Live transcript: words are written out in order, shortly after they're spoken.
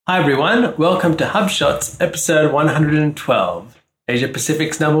Hi everyone, welcome to HubShots episode 112, Asia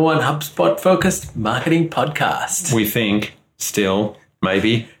Pacific's #1 HubSpot-focused marketing podcast. We think, still,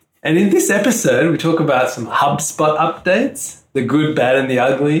 maybe. And in this episode, we talk about some HubSpot updates, the good, bad, and the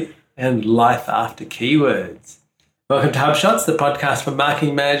ugly, and life after keywords. Welcome to HubShots, the podcast for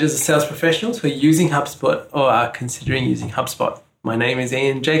marketing managers and sales professionals who are using HubSpot or are considering using HubSpot. My name is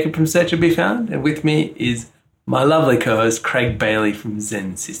Ian Jacob from Search and Be Found, and with me is my lovely co-host, Craig Bailey from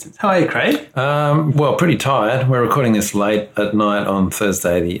Zen Systems. How are you, Craig? Well, pretty tired. We're recording this late at night on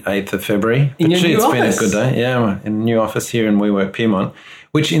Thursday, the 8th of February. In your new it's office? Been a good day. Yeah, we're in a new office here in WeWork Pyrmont,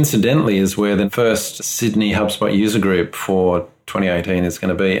 which incidentally is where the first Sydney HubSpot user group for 2018 is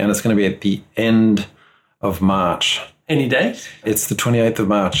going to be. And it's going to be at the end of March. Any date? It's the 28th of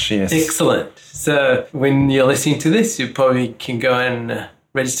March, yes. Excellent. So when you're listening to this, you probably can go and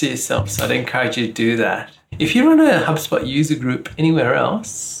register yourself. So I'd encourage you to do that. If you run a HubSpot user group anywhere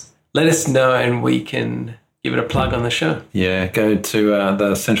else, let us know and we can give it a plug on the show. Yeah, go to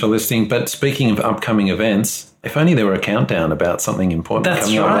the central listing. But speaking of upcoming events, if only there were a countdown about something important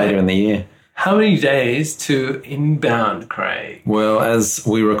coming up later in the year. How many days to inbound, Craig? Well, as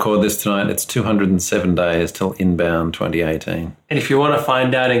we record this tonight, it's 207 days till inbound 2018. And if you want to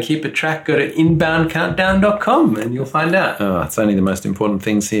find out and keep a track, go to inboundcountdown.com and you'll find out. Oh, it's only the most important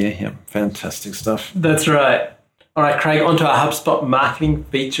things here. Yep, fantastic stuff. That's right. All right, Craig, on to our HubSpot marketing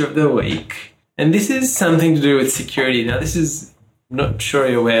feature of the week. And this is something to do with security. Now, this is, I'm not sure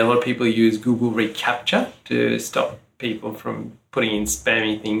you're aware, a lot of people use Google reCAPTCHA to stop people from putting in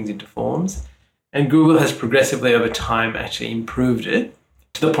spammy things into forms. And Google has progressively over time actually improved it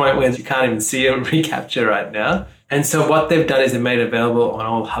to the point where you can't even see a reCAPTCHA right now. And so what they've done is they've made it available on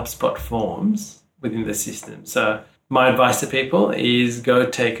all HubSpot forms within the system. So my advice to people is go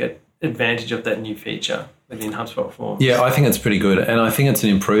take advantage of that new feature within HubSpot forms. Yeah, I think it's pretty good. And I think it's an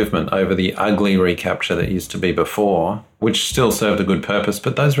improvement over the ugly reCAPTCHA that used to be before, which still served a good purpose,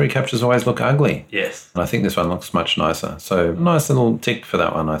 but those reCAPTCHAs always look ugly. Yes. And I think this one looks much nicer. So nice little tick for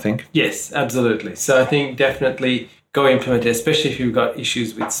that one, I think. Yes, absolutely. So I think definitely go implement it, especially if you've got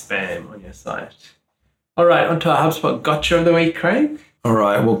issues with spam on your site. All right, on to our HubSpot Gotcha of the week, Craig. All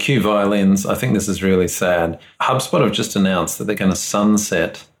right, well, cue violins. I think this is really sad. HubSpot have just announced that they're going to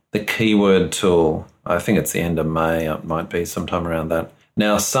sunset the keyword tool. I think it's the end of May. It might be sometime around that.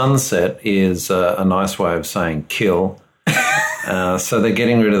 Now, sunset is a nice way of saying kill. So they're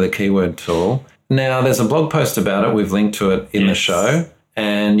getting rid of the keyword tool. Now, there's a blog post about it. We've linked to it in the show.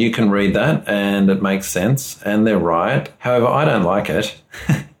 And you can read that, and it makes sense. And they're right. However, I don't like it.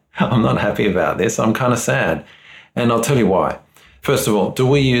 I'm not happy about this. I'm kind of sad. And I'll tell you why. First of all, do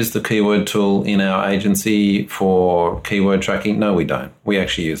we use the keyword tool in our agency for keyword tracking? No, we don't. We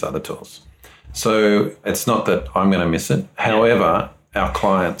actually use other tools. So it's not that I'm going to miss it. However, our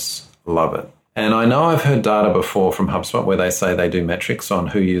clients love it. And I know I've heard data before from HubSpot where they say they do metrics on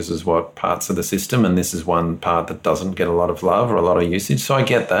who uses what parts of the system, and this is one part that doesn't get a lot of love or a lot of usage. So I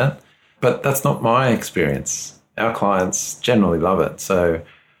get that. But that's not my experience. Our clients generally love it. So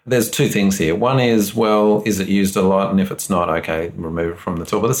there's two things here. One is, well, is it used a lot? And if it's not, okay, remove it from the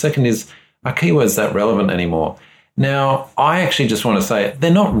tool. But the second is, are keywords that relevant anymore? Now, I actually just want to say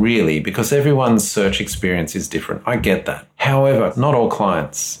they're not really, because everyone's search experience is different. I get that. However, not all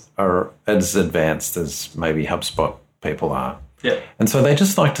clients are as advanced as maybe HubSpot people are. Yeah. And so they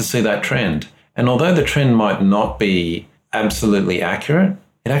just like to see that trend. And although the trend might not be absolutely accurate,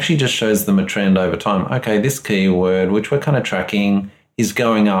 it actually just shows them a trend over time. Okay, this keyword, which we're kind of tracking, is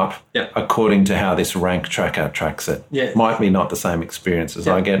going up according to how this rank tracker tracks it. Yeah. Might be not the same experience as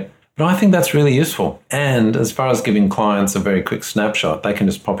I get. But I think that's really useful. And as far as giving clients a very quick snapshot, they can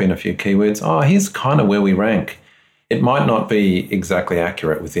just pop in a few keywords. Oh, here's kind of where we rank. It might not be exactly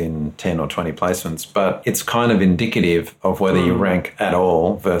accurate within 10 or 20 placements, but it's kind of indicative of whether you rank at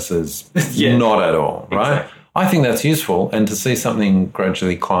all versus not at all, right? Exactly. I think that's useful. And to see something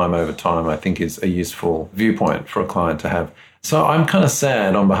gradually climb over time, I think is a useful viewpoint for a client to have. So I'm kind of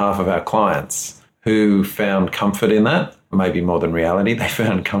sad on behalf of our clients who found comfort in that. Maybe more than reality, they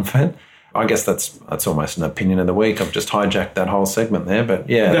found comfort. I guess that's almost an opinion of the week. I've just hijacked that whole segment there. But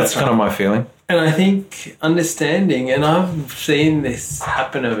yeah, that's kind of my feeling. And I think understanding, and I've seen this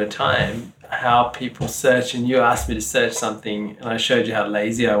happen over time, how people search, and you asked me to search something and I showed you how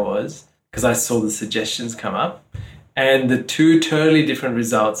lazy I was because I saw the suggestions come up. And the two totally different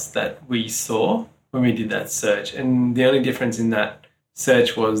results that we saw when we did that search. And the only difference in that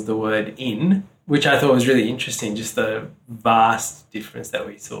search was the word in, which I thought was really interesting, just the vast difference that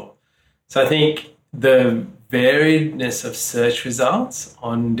we saw. So I think the variedness of search results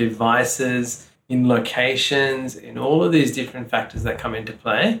on devices, in locations, in all of these different factors that come into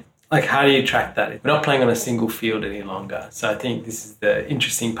play. Like, how do you track that? We're not playing on a single field any longer. So I think this is the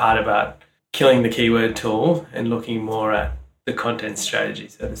interesting part about killing the keyword tool and looking more at the content strategy,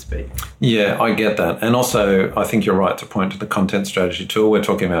 so to speak. Yeah, I get that. And also, I think you're right to point to the content strategy tool. We're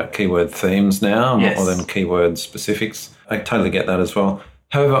talking about keyword themes now more than keyword specifics. I totally get that as well.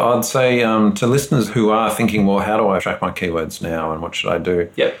 However, I'd say to listeners who are thinking, well, how do I track my keywords now and what should I do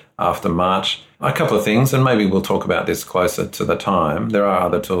after March? A couple of things, and maybe we'll talk about this closer to the time. There are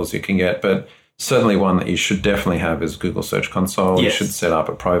other tools you can get, but certainly one that you should definitely have is Google Search Console. Yes. You should set up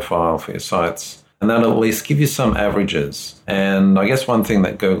a profile for your sites. And that'll at least give you some averages. And I guess one thing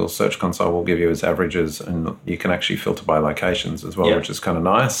that Google Search Console will give you is averages, and you can actually filter by locations as well, which is kind of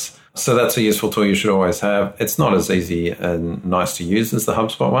nice. So that's a useful tool you should always have. It's not as easy and nice to use as the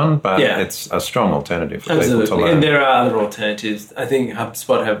HubSpot one, but it's a strong alternative for people to learn. And there are other alternatives. I think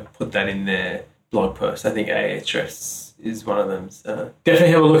HubSpot have put that in their blog post. I think Ahrefs is one of them. So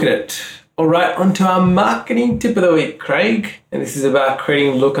definitely have a look at it. All right, on to our marketing tip of the week, Craig. And this is about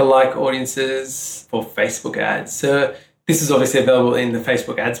creating lookalike audiences for Facebook ads. So this is obviously available in the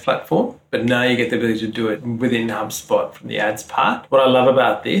Facebook ads platform, but now you get the ability to do it within HubSpot from the ads part. What I love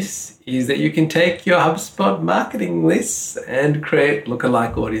about this is that you can take your HubSpot marketing lists and create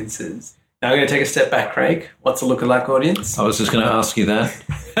lookalike audiences. Now I'm going to take a step back, Craig. What's a lookalike audience? I was just going to ask you that.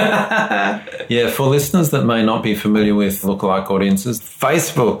 Yeah, for listeners that may not be familiar with lookalike audiences,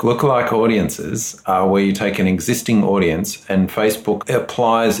 Facebook lookalike audiences are where you take an existing audience and Facebook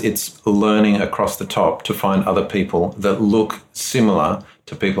applies its learning across the top to find other people that look similar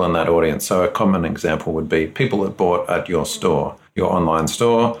to people in that audience. So a common example would be people that bought at your store, your online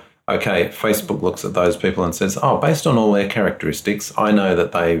store. Okay, Facebook looks at those people and says, oh, based on all their characteristics, I know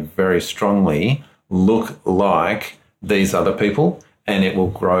that they very strongly look like these other people, and it will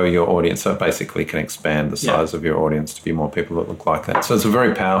grow your audience. So it basically can expand the size of your audience to be more people that look like that. So it's a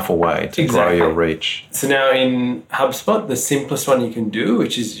very powerful way to grow your reach. So now in HubSpot, the simplest one you can do,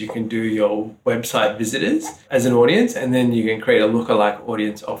 which is you can do your website visitors as an audience, and then you can create a lookalike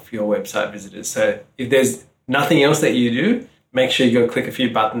audience of your website visitors. So if there's nothing else that you do, make sure you go click a few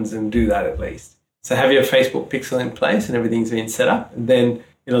buttons and do that at least. So have your Facebook pixel in place and everything's been set up, and then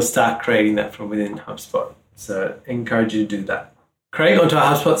it'll start creating that from within HubSpot. So I encourage you to do that. Craig, onto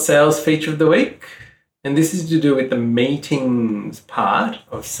our HubSpot sales feature of the week. And this is to do with the meetings part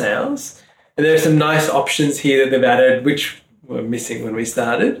of sales. And there are some nice options here that they've added, which were missing when we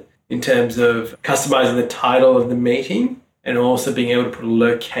started, in terms of customizing the title of the meeting and also being able to put a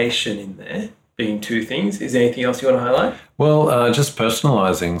location in there, being two things. Is there anything else you want to highlight? Well, just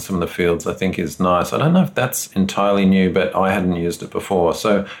personalizing some of the fields I think is nice. I don't know if that's entirely new, but I hadn't used it before.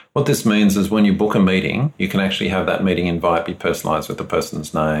 So what this means is when you book a meeting, you can actually have that meeting invite be personalized with the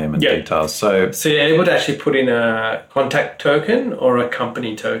person's name and details. So you're able to actually put in a contact token or a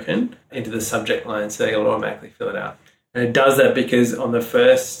company token into the subject line, so it'll automatically fill it out. And it does that because on the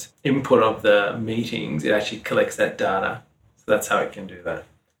first input of the meetings, it actually collects that data. So that's how it can do that.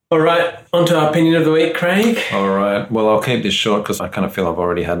 All right, on to our opinion of the week, Craig. All right. Well, I'll keep this short because I kind of feel I've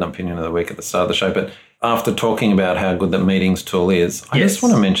already had an opinion of the week at the start of the show. But after talking about how good the meetings tool is, I just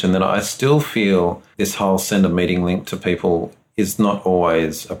want to mention that I still feel this whole send a meeting link to people is not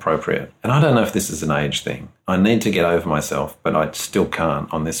always appropriate. And I don't know if this is an age thing. I need to get over myself, but I still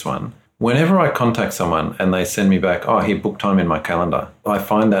can't on this one. Whenever I contact someone and they send me back, oh, here, book time in my calendar, I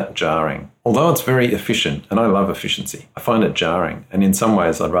find that jarring. Although it's very efficient, and I love efficiency, I find it jarring. And in some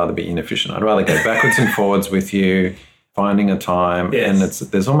ways, I'd rather be inefficient. I'd rather go backwards and forwards with you, finding a time, and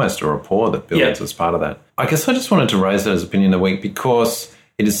there's almost a rapport that builds as part of that. I guess I just wanted to raise that as opinion of the week because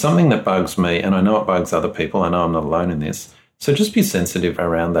it is something that bugs me, and I know it bugs other people. I know I'm not alone in this. So just be sensitive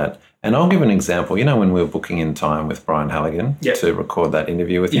around that. And I'll give an example. You know, when we were booking in time with Brian Halligan to record that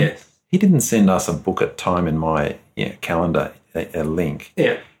interview with him, he didn't send us a book at time in my calendar, a link.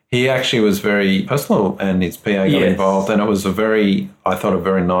 He actually was very personal and his PA got involved, and it was a very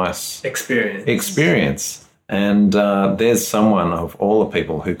nice experience. And there's someone of all the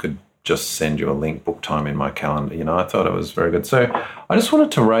people who could just send you a link, book time in my calendar. You know, I thought it was very good. So I just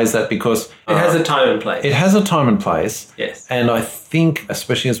wanted to raise that because it has a time and place. It has a time and place. Yes. And I think,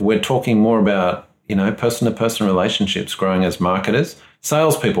 especially as we're talking more about, you know, person-to-person relationships growing as marketers,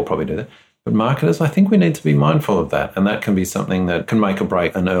 salespeople probably do that, but marketers, I think we need to be mindful of that, and that can be something that can make or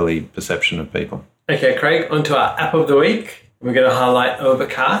break an early perception of people. Okay, Craig, onto our app of the week. We're going to highlight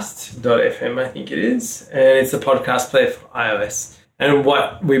Overcast.fm, I think it is, and it's a podcast player for iOS. And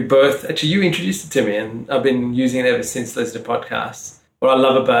what we both, actually you introduced it to me, and I've been using it ever since listening to podcasts. What I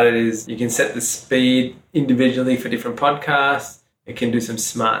love about it is you can set the speed individually for different podcasts. It can do some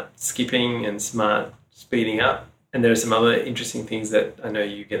smart skipping and smart speeding up. And there are some other interesting things that I know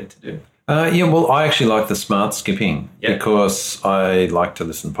you get it to do. Well, I actually like the smart skipping Yep. because I like to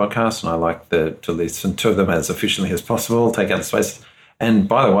listen to podcasts and I like to listen to them as efficiently as possible, take out the space. And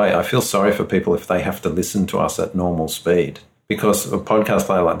by the way, I feel sorry for people if they have to listen to us at normal speed because a podcast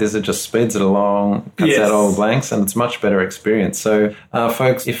player like this, it just speeds it along, cuts out all the blanks, and it's a much better experience. So,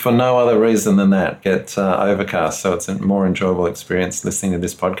 folks, if for no other reason than that, get Overcast so it's a more enjoyable experience listening to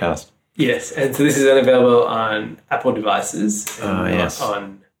this podcast. Yes, and so this is available on Apple devices and yes.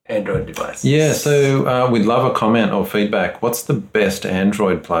 on Android devices. Yeah, so we'd love a comment or feedback. What's the best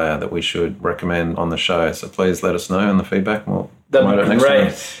Android player that we should recommend on the show? So please let us know in the feedback. That'd be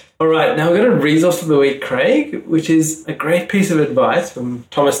great. All right, now we've got a resource of the week, Craig, which is a great piece of advice from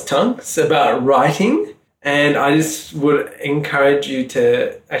Thomas Tunks about writing. And I just would encourage you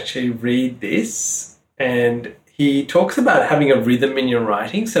to actually read this. And he talks about having a rhythm in your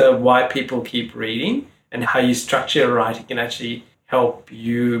writing, so why people keep reading and how you structure your writing can actually help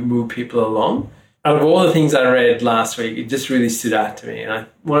you move people along. Out of all the things I read last week, it just really stood out to me and I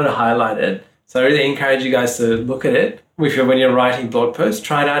wanted to highlight it. So I really encourage you guys to look at it. When you're writing blog posts,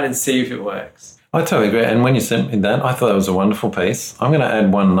 try it out and see if it works. I totally agree. And when you sent me that, I thought it was a wonderful piece. I'm going to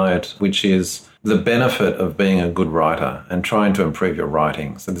add one note, which is the benefit of being a good writer and trying to improve your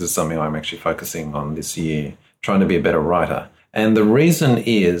writing. So this is something I'm actually focusing on this year, trying to be a better writer. And the reason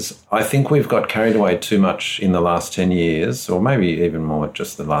is I think we've got carried away too much in the last 10 years, or maybe even more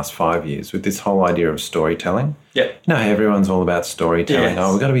just the last 5 years, with this whole idea of storytelling. Yeah. You know, everyone's all about storytelling. Yes.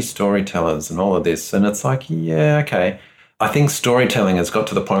 Oh, we've got to be storytellers and all of this. And it's like, yeah, okay. I think storytelling has got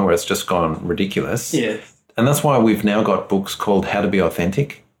to the point where it's just gone ridiculous. Yes. And that's why we've now got books called How to Be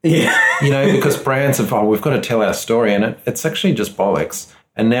Authentic. Yeah. You know, because brands have, we've got to tell our story, and it's actually just bollocks.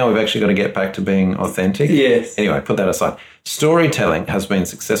 And now we've actually got to get back to being authentic. Yes. Anyway, put that aside. Storytelling has been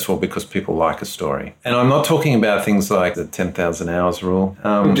successful because people like a story. And I'm not talking about things like the 10,000 hours rule.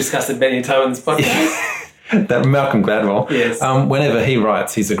 We've discussed it many times on this podcast. That Malcolm Gladwell. Yes. Whenever he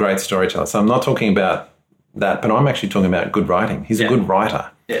writes, he's a great storyteller. So I'm not talking about that, but I'm actually talking about good writing. He's a good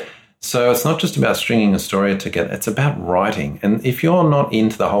writer. Yeah. So it's not just about stringing a story together, it's about writing. And if you're not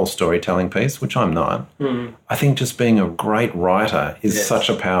into the whole storytelling piece, which I'm not, I think just being a great writer is such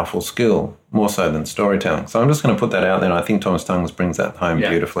a powerful skill, more so than storytelling. So I'm just going to put that out there, and I think Thomas Tunks brings that home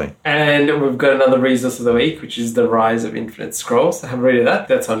beautifully. And we've got another resource of the week, which is The Rise of Infinite Scroll. So have a read of that.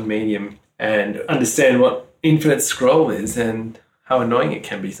 That's on Medium. And understand what infinite scroll is and how annoying it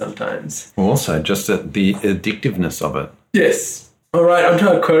can be sometimes. Also, just the addictiveness of it. Yes. All right, on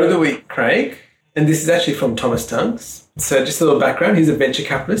to our quote of the week, Craig. And this is actually from Thomas Tunks. So just a little background. He's a venture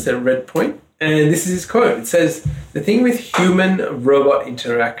capitalist at Redpoint. And this is his quote. It says, "The thing with human-robot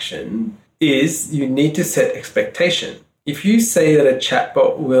interaction is you need to set expectation. If you say that a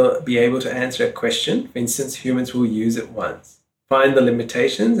chatbot will be able to answer a question, for instance, humans will use it once. Find the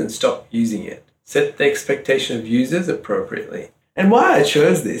limitations and stop using it. Set the expectation of users appropriately." And why I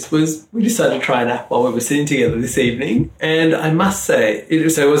chose this was we decided to try an app while we were sitting together this evening. And I must say, it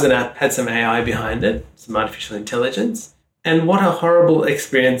was an app, had some AI behind it, some artificial intelligence. And what a horrible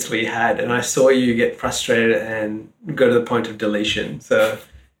experience we had. And I saw you get frustrated and go to the point of deletion. So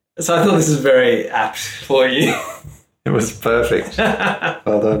I thought this was very apt for you. It was perfect.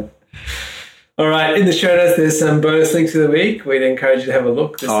 Well done. All right, in the show notes, there's some bonus links of the week. We'd encourage you to have a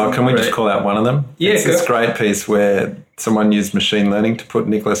look. Can we just call out one of them? Yeah, it's this great piece where someone used machine learning to put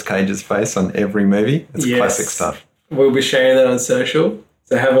Nicolas Cage's face on every movie. It's classic stuff. We'll be sharing that on social,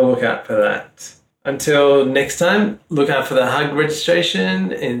 so have a look out for that. Until next time, look out for the HUG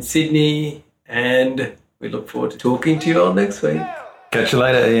registration in Sydney, and we look forward to talking to you all next week. Catch you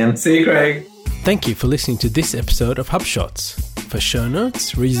later, Ian. See you, Craig. Thank you for listening to this episode of HubShots. For show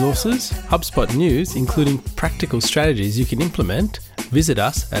notes, resources, HubSpot news, including practical strategies you can implement, visit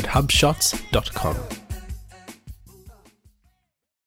us at hubshots.com.